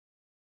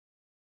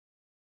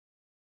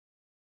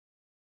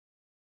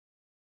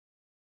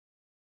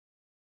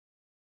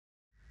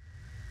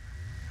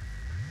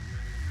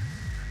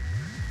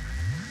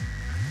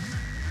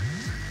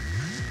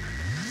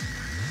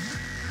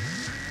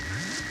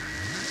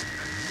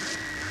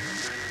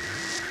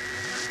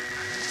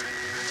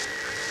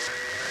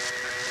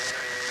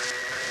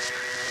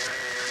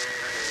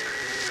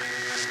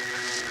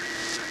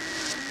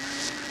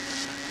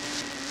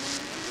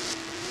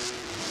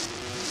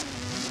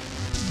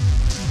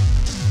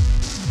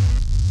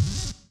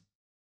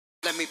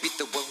let me be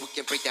the one who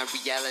can break down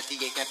reality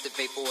and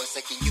captivate for a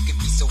second. You can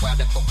be so out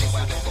of focus.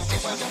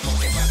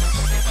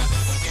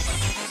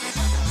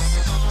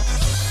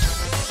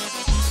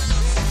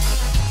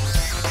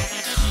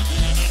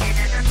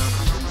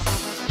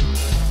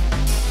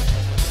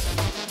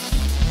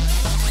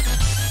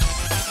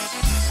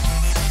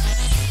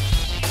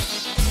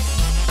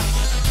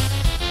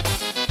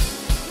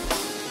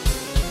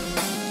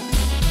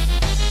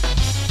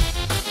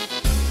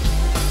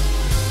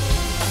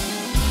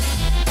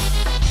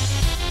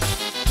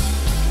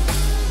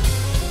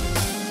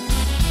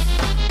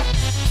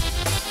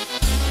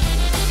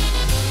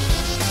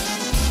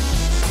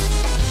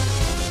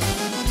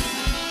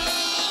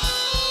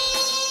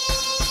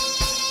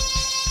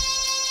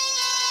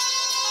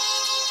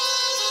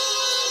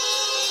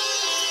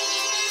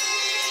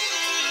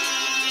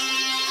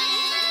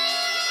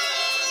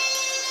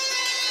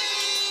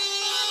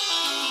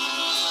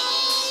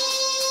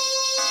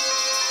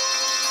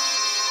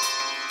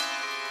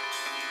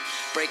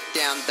 Break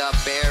down the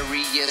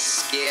barrier,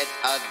 scared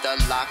of the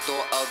locked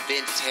door of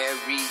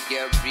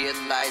interior.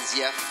 Realize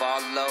you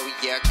follow,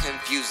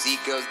 confuse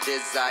ego's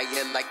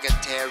desire like a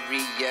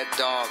terrier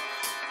dog.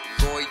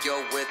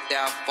 Loyal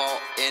without fault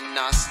in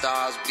our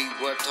stars. We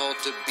were told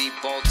to be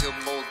bold to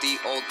moldy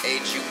old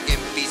age. You can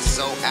be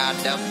so out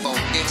of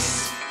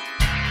focus.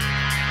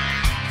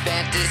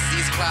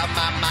 Fantasies cloud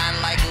my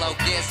mind like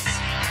locusts.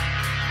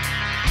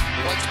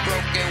 What's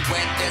broken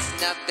when there's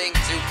nothing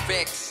to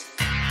fix?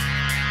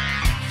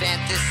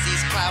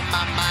 Fantasies cloud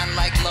my mind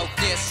like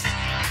locusts.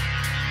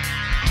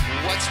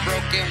 What's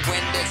broken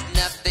when there's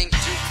nothing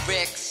to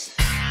fix?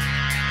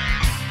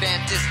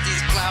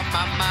 Fantasies cloud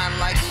my mind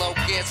like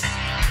locusts.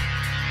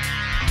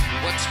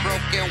 What's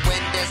broken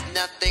when there's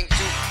nothing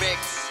to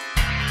fix?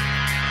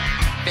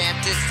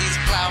 Fantasies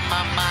cloud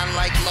my mind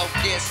like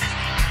locusts.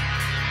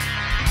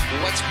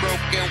 What's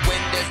broken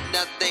when there's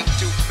nothing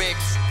to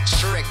fix?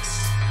 Tricks.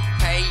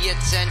 Pay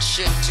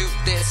attention to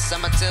this,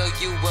 I'ma tell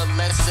you a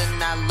lesson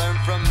I learned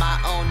from my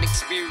own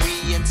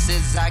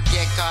experiences. I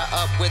get caught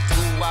up with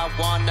who I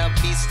wanna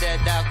be instead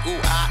of who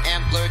I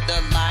am. Blur the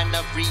line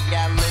of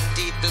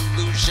reality,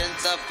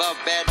 delusions of a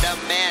better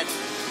man.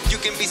 You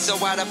can be so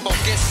out of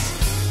focus.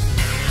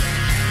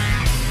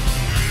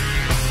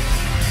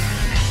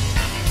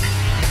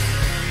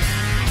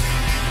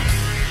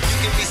 You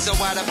can be so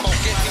out of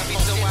focus. You can be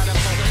so out of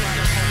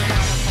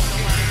focus.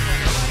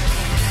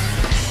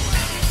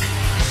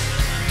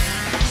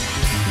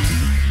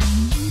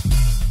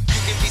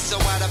 So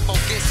out of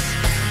focus.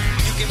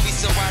 You can be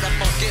so out of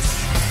focus.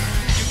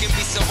 You can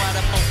be so out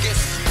of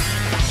focus.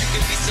 You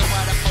can be so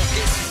out of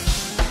focus.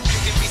 You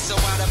can be so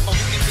out of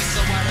focus. You can be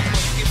so out of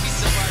focus.